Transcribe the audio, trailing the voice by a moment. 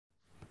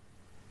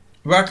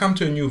Welcome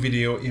to a new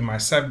video in my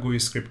SAP GUI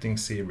Scripting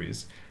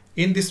series.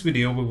 In this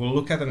video, we will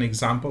look at an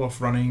example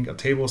of running a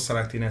table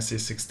select in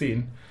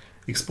SE16,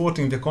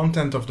 exporting the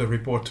content of the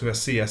report to a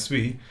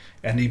CSV,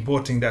 and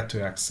importing that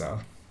to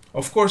Excel.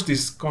 Of course,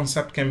 this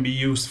concept can be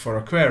used for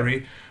a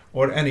query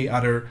or any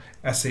other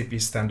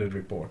SAP standard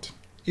report.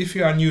 If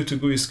you are new to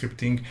GUI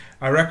scripting,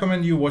 I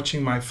recommend you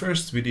watching my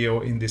first video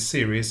in this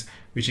series,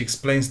 which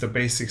explains the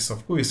basics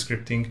of GUI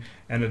scripting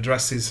and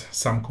addresses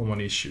some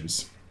common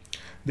issues.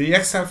 The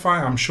Excel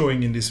file I'm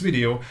showing in this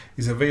video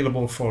is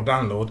available for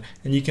download,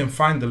 and you can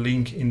find the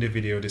link in the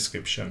video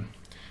description.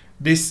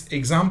 This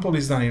example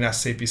is done in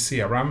SAP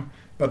CRM,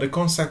 but the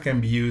concept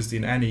can be used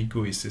in any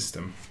GUI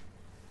system.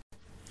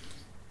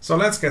 So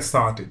let's get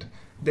started.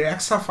 The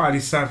Excel file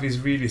itself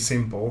is really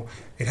simple.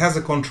 It has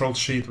a control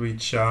sheet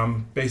which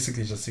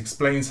basically just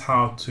explains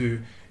how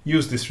to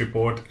use this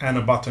report, and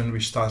a button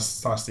which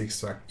starts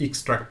the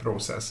extract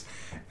process.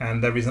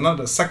 And there is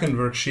another second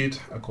worksheet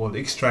called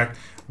extract,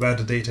 where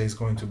the data is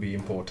going to be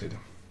imported.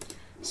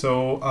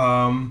 So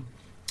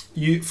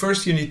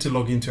first you need to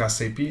log into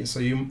SAP. So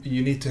you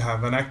need to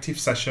have an active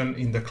session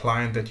in the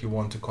client that you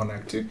want to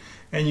connect to,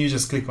 and you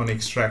just click on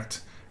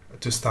extract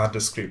to start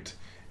the script.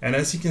 And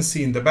as you can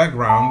see in the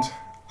background,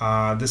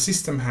 the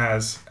system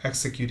has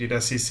executed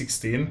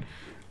SE16.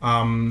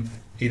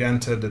 It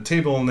entered the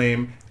table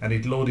name and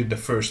it loaded the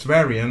first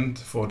variant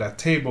for that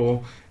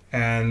table,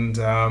 and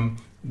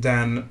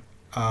then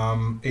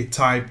it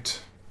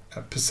typed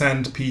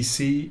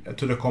 %pc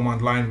to the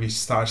command line which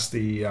starts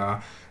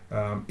the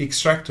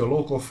extract to a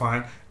local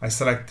file. I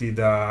selected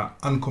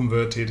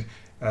unconverted,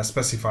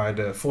 specified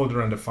the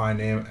folder and the file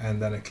name,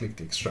 and then I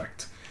clicked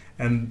extract.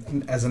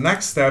 And as a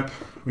next step,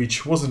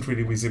 which wasn't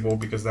really visible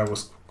because that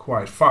was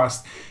quite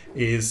fast,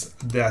 is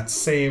that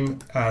same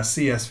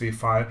CSV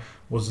file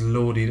was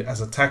loaded as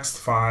a text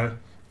file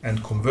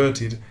and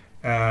converted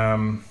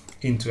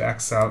into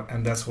Excel,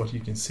 and that's what you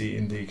can see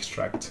in the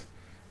extract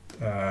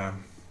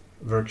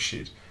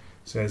worksheet.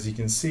 So as you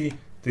can see,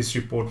 this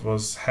report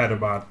had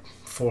about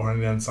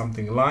 400 and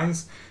something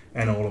lines,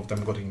 and all of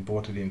them got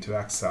imported into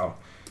Excel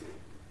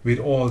with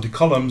all the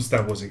columns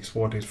that was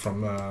exported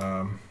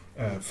from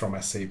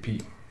SAP.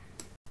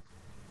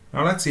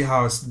 Now let's see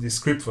how this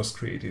script was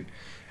created.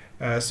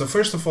 So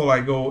first of all, I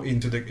go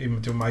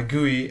into my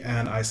GUI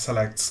and I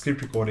select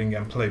script recording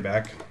and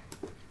playback,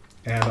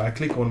 and I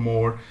click on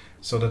more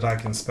so that I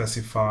can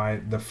specify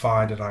the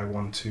file that I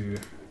want to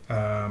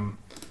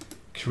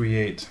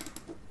create.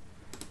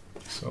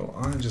 So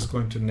I'm just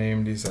going to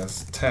name this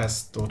as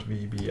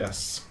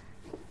test.vbs.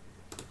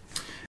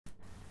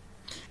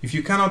 If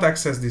you cannot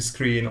access this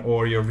screen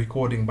or your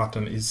recording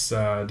button is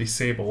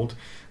disabled,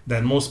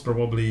 then most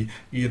probably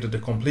either the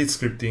complete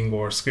scripting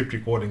or script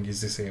recording is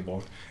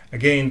disabled.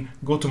 Again,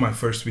 go to my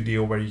first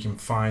video where you can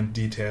find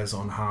details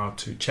on how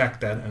to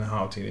check that and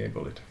how to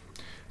enable it.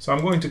 So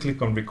I'm going to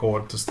click on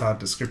record to start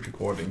the script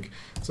recording.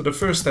 So the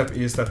first step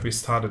is that we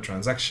start a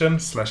transaction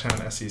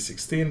 /n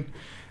SE16,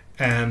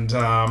 and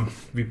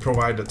we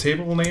provide the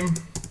table name.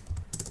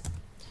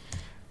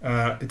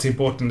 It's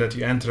important that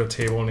you enter a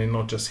table name,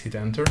 not just hit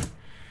enter.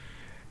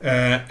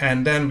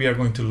 And then we are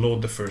going to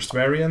load the first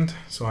variant.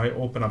 So I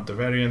open up the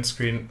variant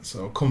screen.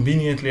 So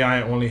conveniently,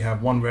 I only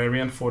have one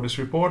variant for this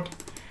report.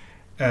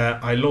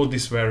 I load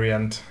this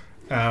variant.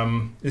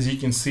 As you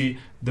can see,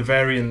 the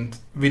variant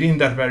within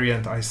that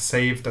variant, I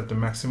saved that the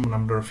maximum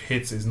number of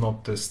hits is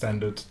not the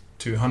standard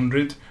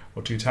 200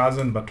 or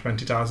 2000, but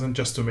 20,000,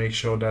 just to make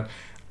sure that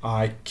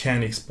I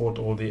can export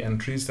all the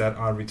entries that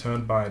are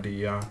returned by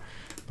the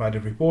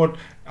report.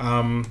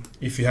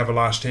 If you have a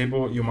large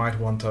table, you might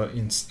want to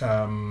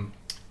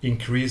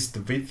increase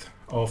the width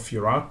of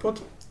your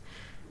output,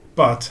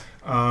 but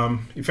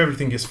if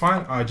everything is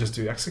fine, I just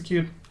do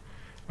execute.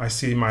 I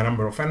see my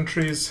number of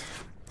entries.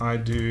 I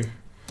do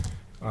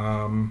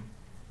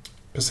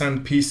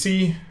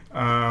 %pc,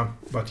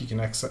 but you can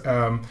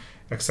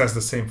access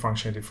the same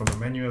functionality from the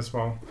menu as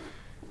well.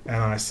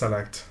 And I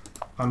select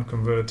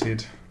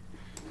unconverted,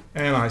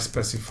 and I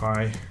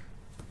specify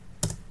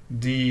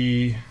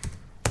the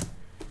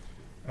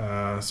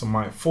so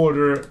my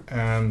folder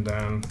and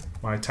then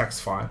my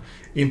text file.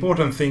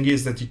 Important thing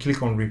is that you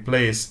click on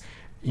replace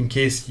in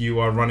case you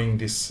are running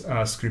this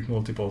script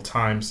multiple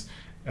times,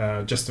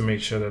 just to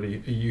make sure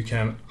that you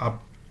can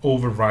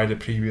override the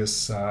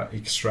previous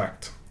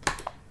extract.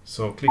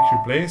 So click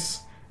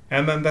replace,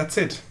 and then that's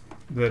it.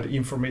 The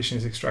information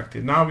is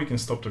extracted. Now we can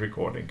stop the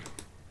recording.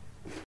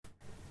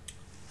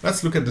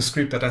 Let's look at the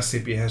script that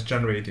SAP has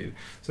generated.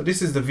 So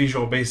this is the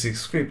Visual Basic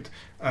script,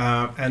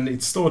 and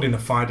it's stored in a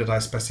file that I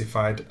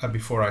specified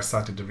before I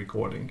started the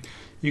recording.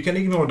 You can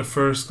ignore the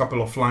first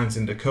couple of lines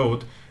in the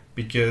code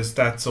because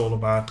that's all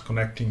about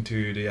connecting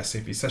to the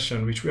SAP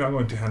session, which we are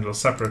going to handle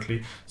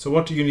separately. So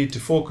what you need to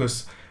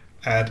focus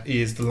at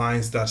is the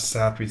lines that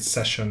start with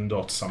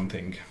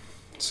session.something.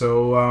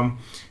 So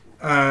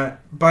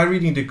by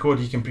reading the code,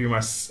 you can pretty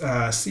much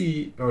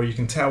see, or you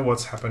can tell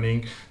what's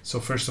happening. So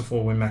first of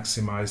all, we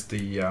maximize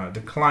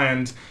the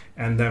client,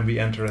 and then we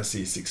enter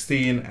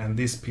SE16, and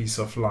this piece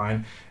of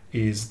line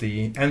is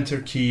the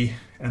enter key,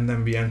 and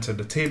then we enter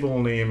the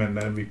table name, and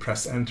then we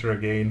press enter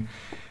again.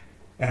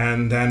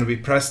 And then we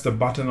press the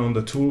button on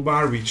the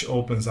toolbar, which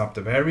opens up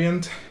the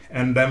variant,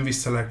 and then we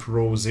select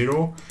row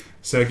 0.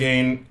 So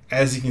again,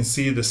 as you can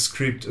see, the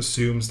script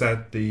assumes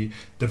that the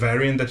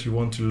variant that you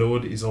want to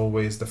load is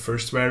always the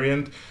first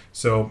variant.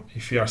 So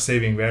if you are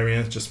saving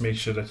variants, just make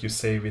sure that you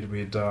save it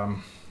with,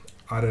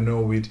 I don't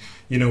know, with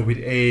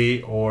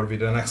A or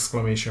with an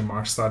exclamation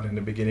mark start in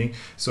the beginning.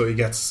 So it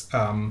gets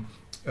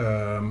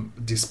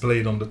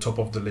displayed on the top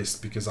of the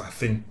list, because I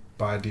think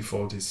by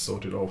default is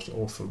sorted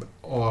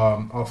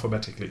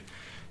alphabetically.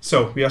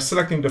 So we are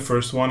selecting the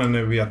first one, and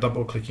then we are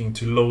double clicking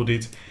to load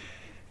it.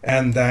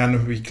 And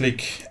then we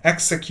click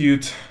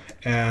execute,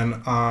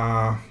 and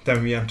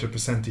then we enter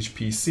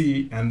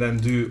 %PC and then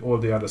do all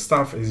the other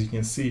stuff. As you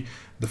can see,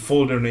 the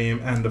folder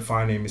name and the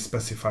file name is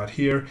specified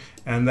here.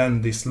 And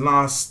then this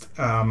last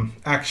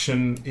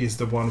action is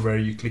the one where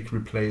you click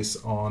replace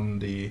on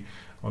the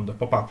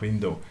pop-up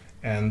window.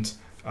 And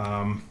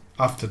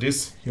after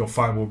this, your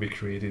file will be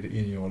created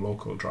in your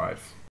local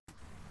drive.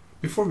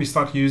 Before we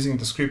start using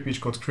the script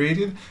which got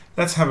created,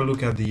 let's have a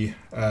look at the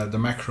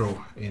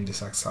macro in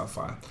this Excel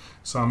file.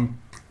 So I'm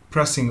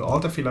pressing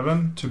Alt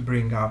F11 to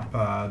bring up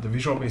the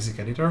Visual Basic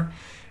Editor,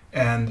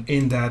 and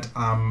in that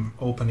I'm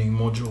opening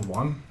Module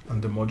 1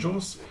 under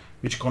Modules,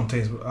 which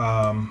contains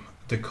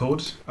the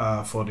code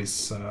for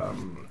this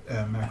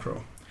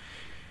macro.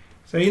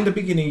 So in the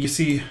beginning, you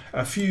see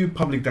a few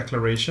public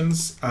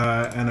declarations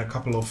and a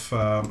couple of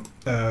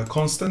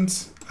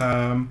constants.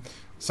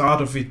 So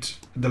out of it,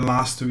 the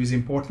last two is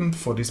important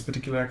for this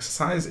particular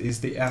exercise,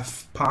 is the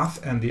F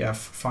path and the F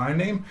file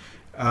name,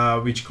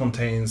 which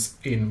contains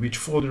in which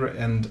folder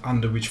and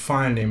under which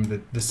file name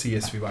the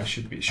CSV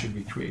should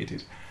be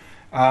created.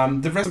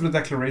 The rest of the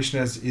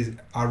declarations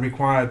are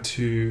required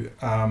to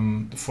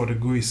for the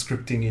GUI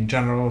scripting in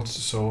general.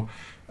 So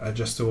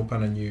just to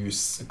open a new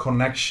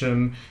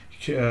connection,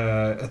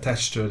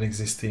 attached to an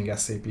existing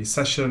SAP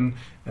session,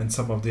 and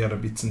some of the other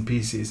bits and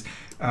pieces.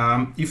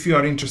 If you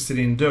are interested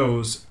in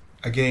those,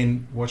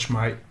 again, watch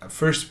my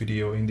first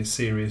video in this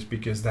series,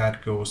 because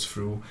that goes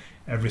through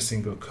every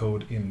single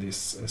code in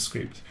this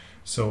script.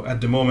 So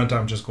at the moment,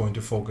 I'm just going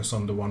to focus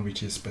on the one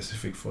which is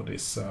specific for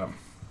this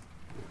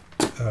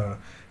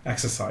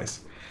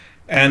exercise.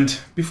 And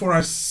before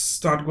I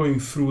start going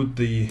through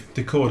the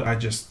code, I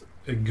just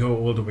go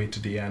all the way to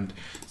the end.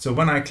 So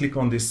when I click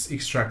on this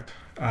extract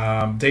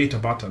data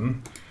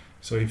button,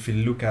 so if you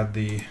look at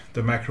the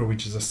macro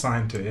which is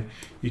assigned to it,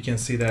 you can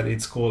see that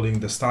it's calling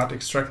the start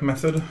extract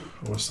method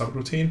or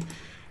subroutine.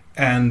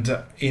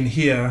 And in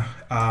here,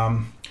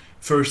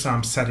 first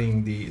I'm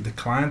setting the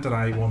client that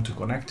I want to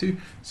connect to.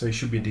 So it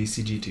should be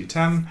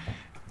DCG210.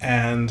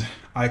 And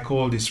I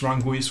call this run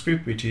GUI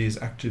script, which is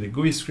actually the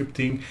GUI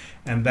scripting.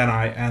 And then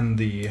I end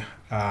the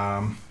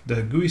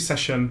GUI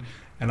session,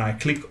 and I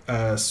click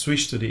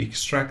switch to the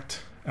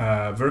extract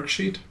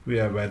worksheet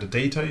where the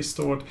data is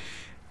stored.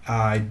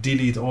 I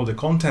delete all the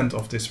content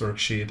of this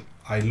worksheet.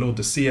 I load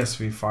the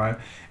CSV file,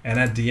 and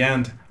at the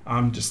end,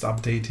 I'm just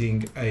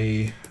updating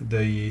a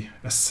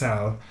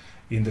cell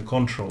in the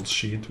control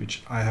sheet,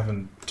 which I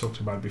haven't talked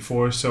about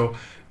before. So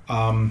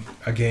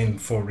again,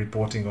 for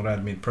reporting or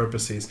admin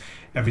purposes,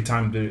 every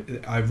time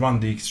I run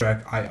the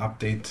extract, I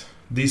update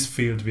this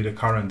field with the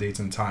current date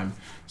and time,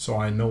 so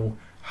I know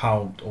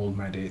how old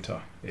my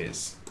data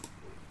is.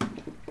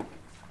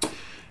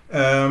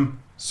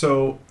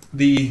 So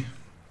the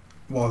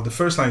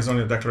first line is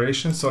only a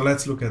declaration, so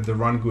let's look at the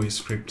run GUI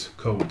script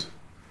code.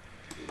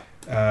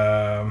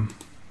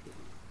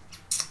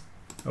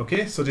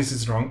 Okay, so this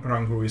is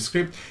run GUI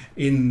script.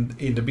 In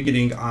the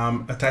beginning,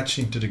 I'm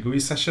attaching to the GUI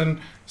session.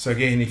 So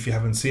again, if you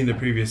haven't seen the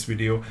previous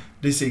video,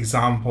 this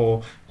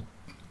example,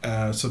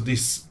 so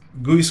this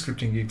GUI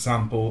scripting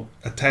example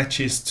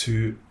attaches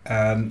to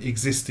an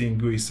existing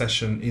GUI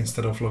session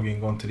instead of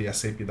logging onto the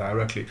SAP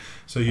directly.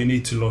 So you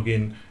need to log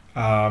in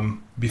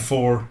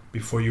before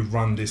you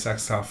run this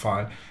Excel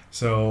file.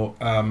 So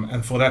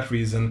and for that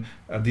reason,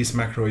 this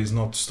macro is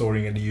not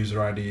storing any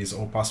user IDs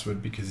or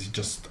password, because it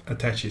just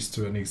attaches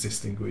to an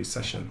existing GUI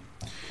session.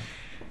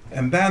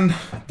 And then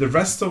the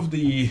rest of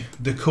the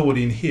code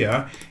in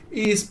here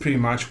is pretty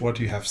much what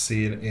you have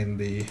seen in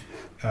the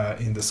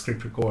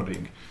script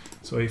recording.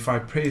 So if I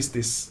place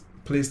this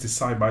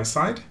side by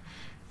side,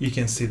 you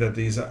can see that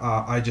these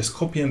are, I just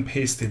copy and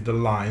pasted the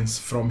lines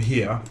from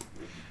here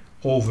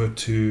over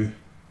to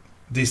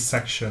this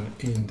section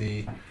in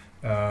the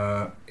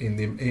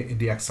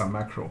Excel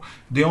macro.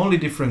 The only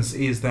difference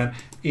is that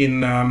in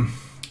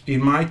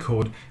my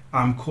code,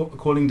 I'm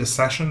calling the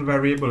session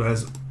variable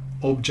as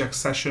object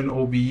session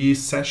OBE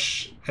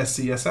sesh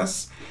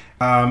SESS,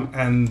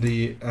 and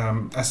the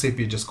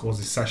SAP just calls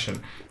it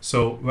session.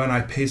 So when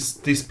I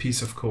paste this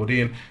piece of code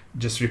in,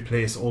 just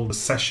replace all the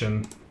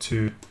session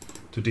to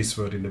this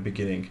word in the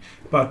beginning.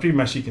 But pretty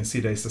much you can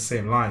see that it's the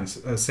same lines,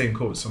 same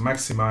code. So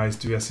maximize,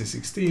 do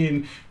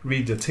SA16,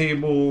 read the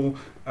table,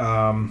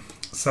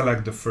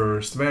 select the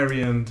first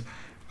variant,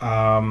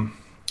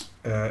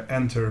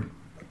 enter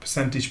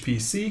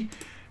 %PC,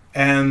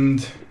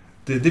 and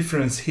the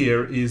difference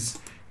here is,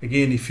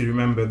 again, if you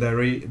remember,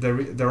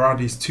 there are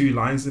these two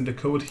lines in the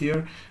code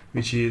here,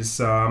 which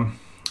is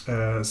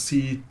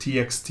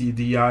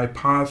ctxtdi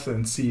path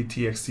and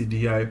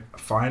ctxtdi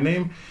file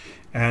name,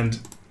 and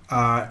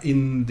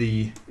in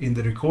the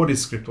recorded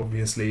script,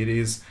 obviously, it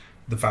is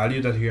the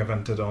value that you have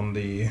entered on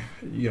the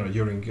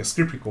during a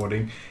script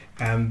recording,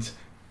 and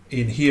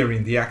in here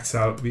in the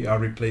Excel we are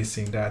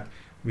replacing that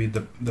with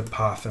the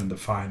path and the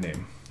file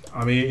name.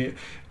 I mean,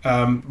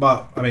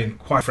 but I mean,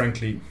 quite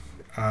frankly,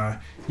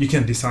 you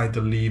can decide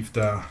to leave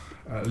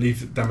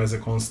them as a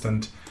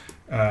constant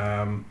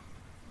and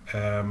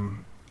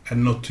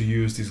not to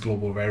use these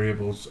global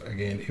variables.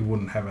 Again, it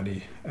wouldn't have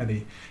any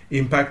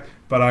impact.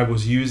 But I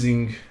was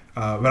using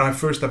when I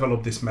first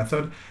developed this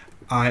method,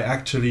 I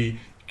actually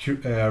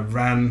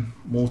ran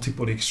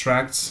multiple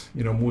extracts,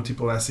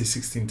 multiple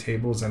SE16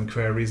 tables and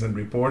queries and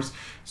reports.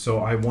 So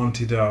I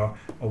wanted a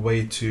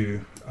way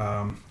to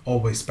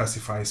always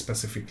specify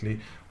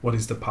specifically what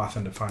is the path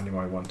and the file name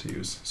I want to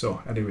use.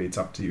 So anyway, it's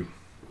up to you.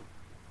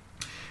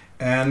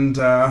 And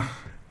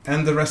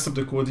the rest of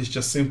the code is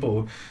just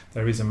simple.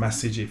 There is a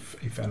message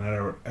if an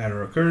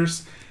error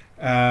occurs,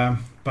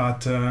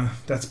 but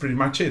that's pretty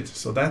much it.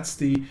 So that's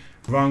the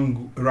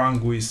run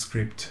GUI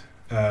script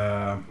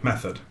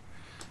method.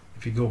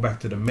 If you go back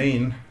to the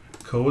main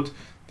code,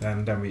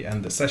 then we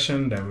end the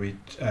session, then we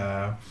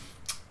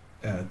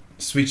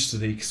switch to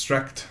the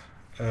extract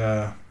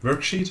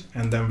worksheet,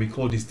 and then we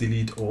call this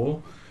delete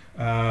all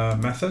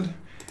method.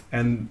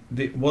 And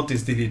what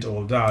this delete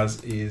all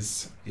does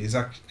is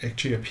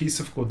actually a piece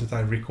of code that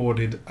I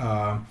recorded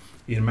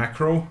in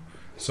macro.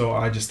 So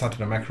I just started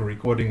a macro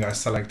recording, I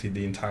selected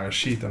the entire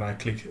sheet, and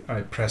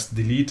I pressed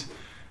delete,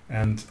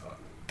 and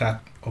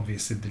that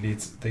obviously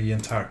deletes the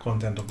entire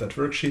content of that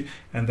worksheet,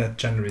 and that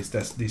generates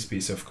this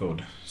piece of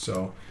code.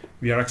 So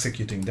we are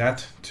executing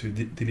that to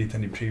delete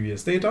any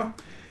previous data.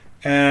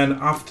 And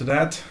after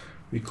that,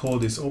 we call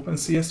this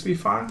OpenCSV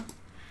file,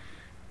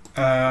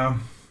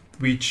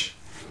 which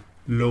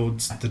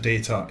loads the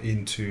data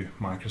into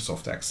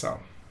Microsoft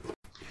Excel.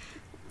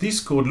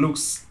 This code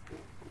looks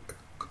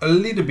a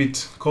little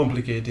bit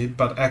complicated,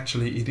 but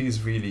actually it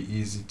is really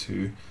easy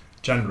to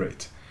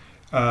generate.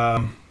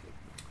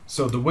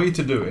 So the way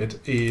to do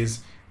it is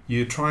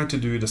you try to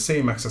do the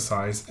same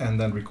exercise and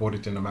then record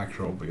it in a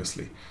macro,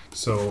 obviously.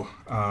 So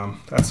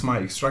that's my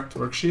extract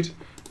worksheet.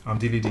 I'm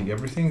deleting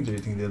everything,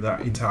 deleting the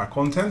entire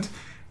content,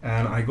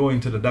 and I go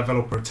into the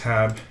developer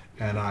tab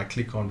and I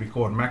click on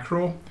record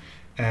macro,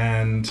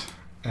 and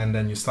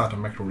then you start a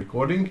macro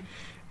recording.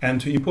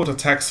 And to import a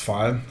text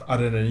file,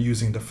 other than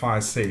using the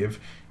file save,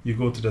 you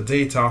go to the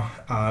data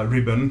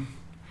ribbon,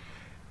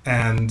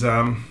 and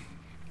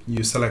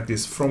you select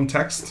this from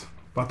text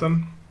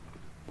button,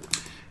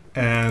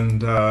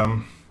 and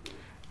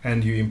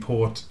you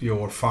import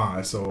your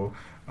file. So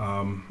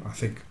I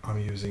think I'm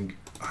using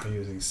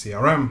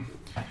CRM.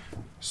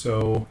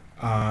 So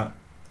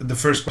the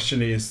first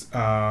question is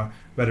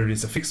whether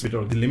it's a fixed width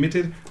or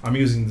delimited. I'm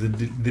using the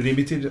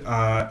delimited,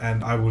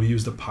 and I will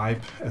use the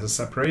pipe as a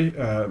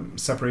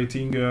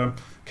separating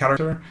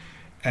character.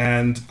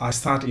 And I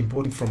start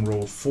importing from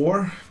row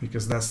 4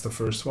 because that's the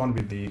first one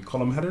with the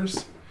column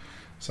headers.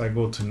 So I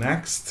go to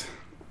next,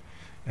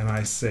 and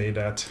I say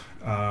that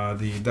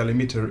the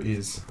delimiter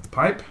is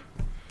pipe,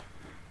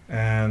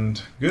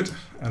 and good,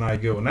 and I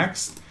go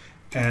next.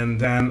 And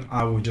then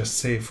I will just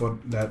say for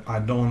that I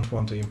don't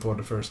want to import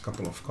the first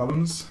couple of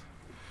columns.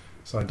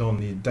 So I don't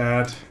need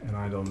that, and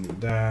I don't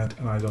need that,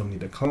 and I don't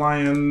need a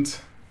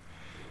client.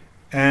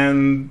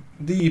 And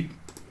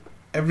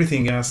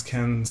everything else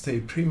can stay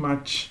pretty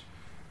much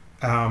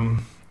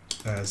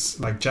as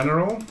like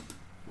general,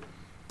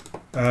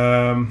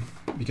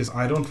 because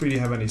I don't really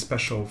have any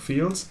special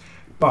fields.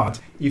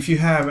 But if you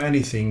have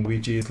anything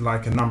which is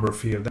like a number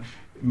field,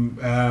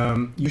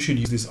 you should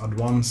use this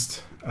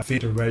advanced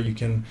filter where you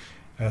can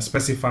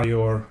specify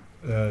your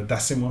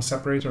decimal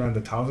separator and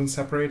the thousand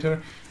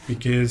separator,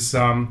 because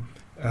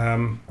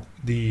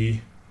the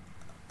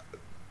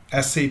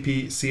SAP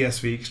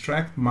CSV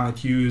extract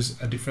might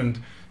use a different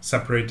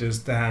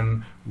separators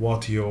than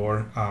what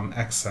your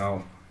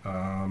Excel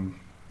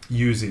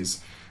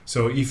uses.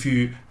 So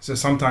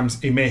sometimes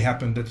it may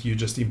happen that you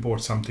just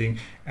import something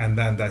and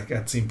then that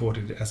gets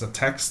imported as a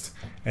text,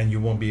 and you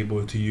won't be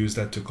able to use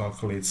that to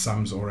calculate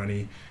sums or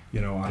any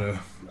other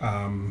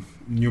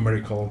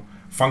numerical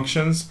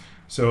functions.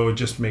 So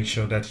just make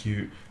sure that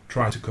you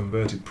try to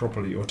convert it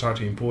properly or try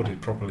to import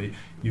it properly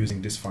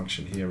using this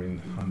function here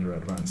under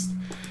advanced.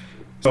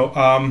 So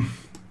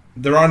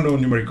there are no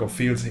numerical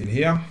fields in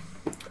here,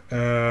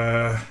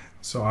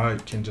 so I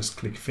can just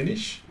click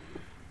finish,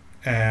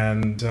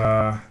 and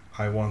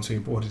I want to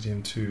import it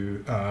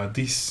into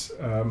this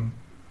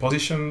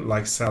position,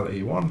 like cell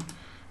A1,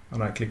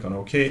 and I click on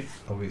OK.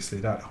 Obviously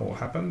that all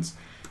happens.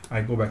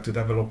 I go back to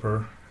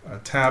developer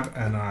tab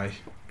and I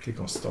click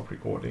on stop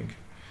recording.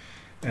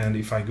 And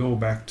if I go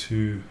back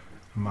to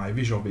my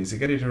Visual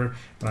Basic Editor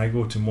and I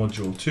go to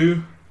module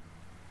 2,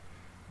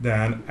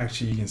 then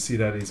actually you can see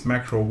that it's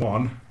macro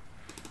 1,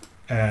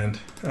 and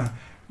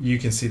you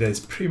can see that it's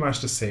pretty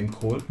much the same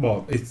code.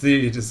 Well, it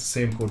is the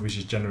same code which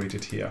is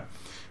generated here.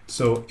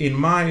 So in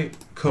my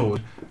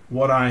code,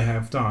 what I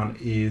have done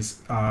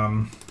is,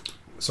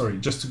 sorry,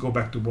 just to go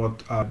back to what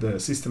the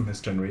system has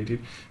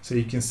generated. So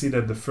you can see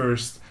that the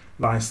first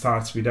line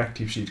starts with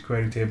active sheet,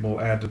 query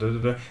table, add,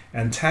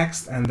 and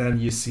text, and then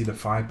you see the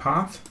file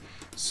path.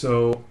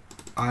 So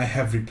I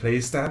have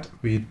replaced that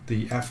with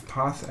the f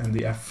path and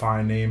the f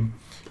file name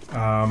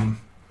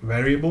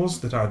variables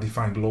that are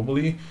defined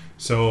globally.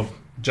 So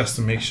just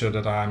to make sure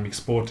that I'm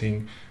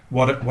exporting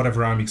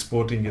whatever I'm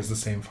exporting is the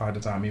same file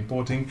that I'm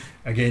importing.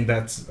 Again,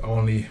 that's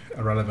only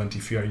relevant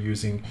if you are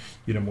using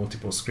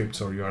multiple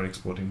scripts or you are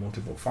exporting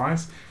multiple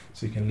files.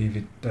 So you can leave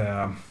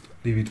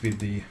it with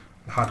the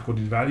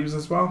hard-coded values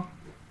as well.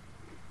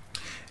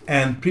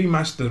 And pretty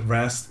much the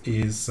rest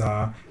is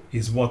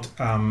what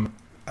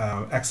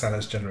Excel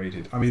has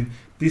generated. I mean,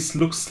 this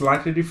looks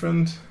slightly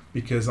different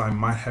because I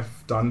might have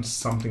done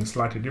something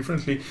slightly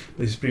differently,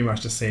 but it's pretty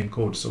much the same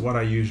code. So what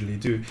I usually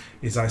do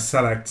is I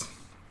select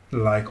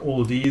like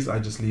all these, I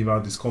just leave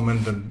out this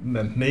comment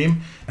and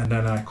name, and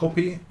then I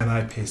copy and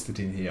I paste it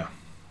in here.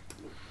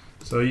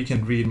 So you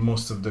can read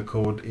most of the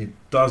code. It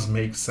does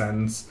make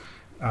sense.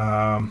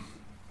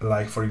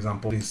 Like for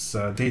example, this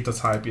data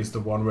type is the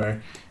one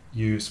where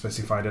you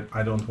specify that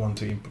I don't want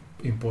to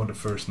import the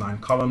first 9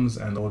 columns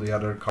and all the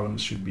other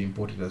columns should be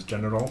imported as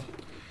general.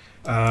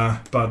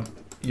 But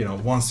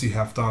once you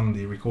have done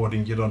the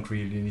recording, you don't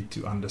really need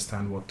to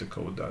understand what the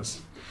code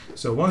does.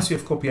 So once you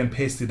have copy and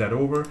pasted that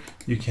over,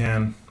 you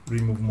can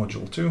remove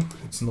module 2.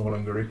 It's no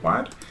longer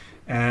required.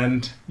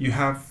 And you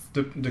have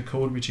the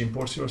code which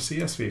imports your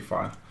CSV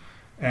file.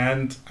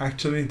 And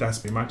actually, that's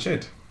pretty much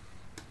it.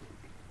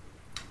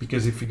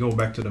 Because if we go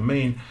back to the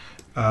main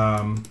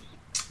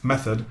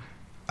method,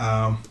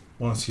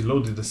 once you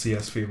loaded the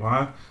CSV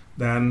file,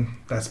 then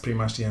that's pretty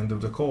much the end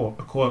of the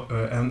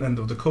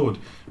code.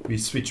 We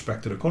switch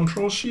back to the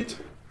control sheet,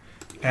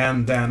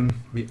 and then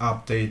we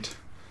update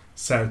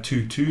cell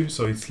 2.2,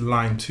 so it's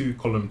line 2,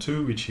 column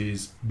 2, which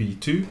is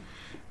B2,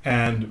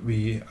 and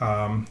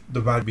the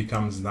value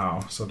becomes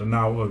now. So the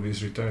now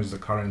always returns the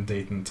current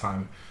date and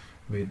time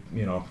with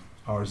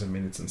hours and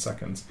minutes and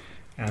seconds,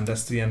 and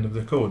that's the end of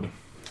the code.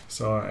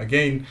 So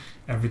again,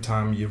 every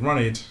time you run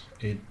it,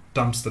 it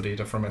dumps the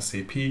data from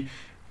SAP,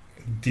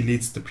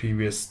 deletes the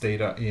previous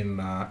data in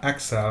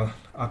Excel,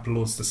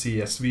 uploads the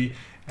CSV,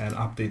 and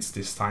updates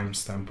this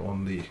timestamp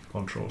on the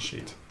control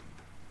sheet.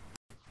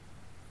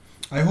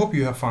 I hope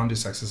you have found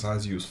this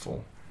exercise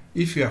useful.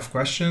 If you have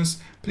questions,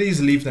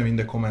 please leave them in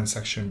the comment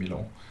section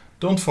below.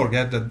 Don't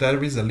forget that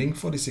there is a link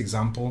for this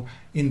example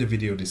in the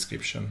video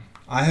description.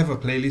 I have a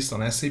playlist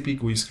on SAP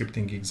GUI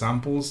Scripting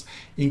examples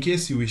in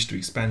case you wish to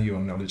expand your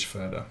knowledge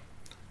further.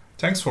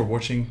 Thanks for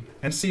watching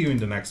and see you in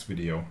the next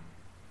video.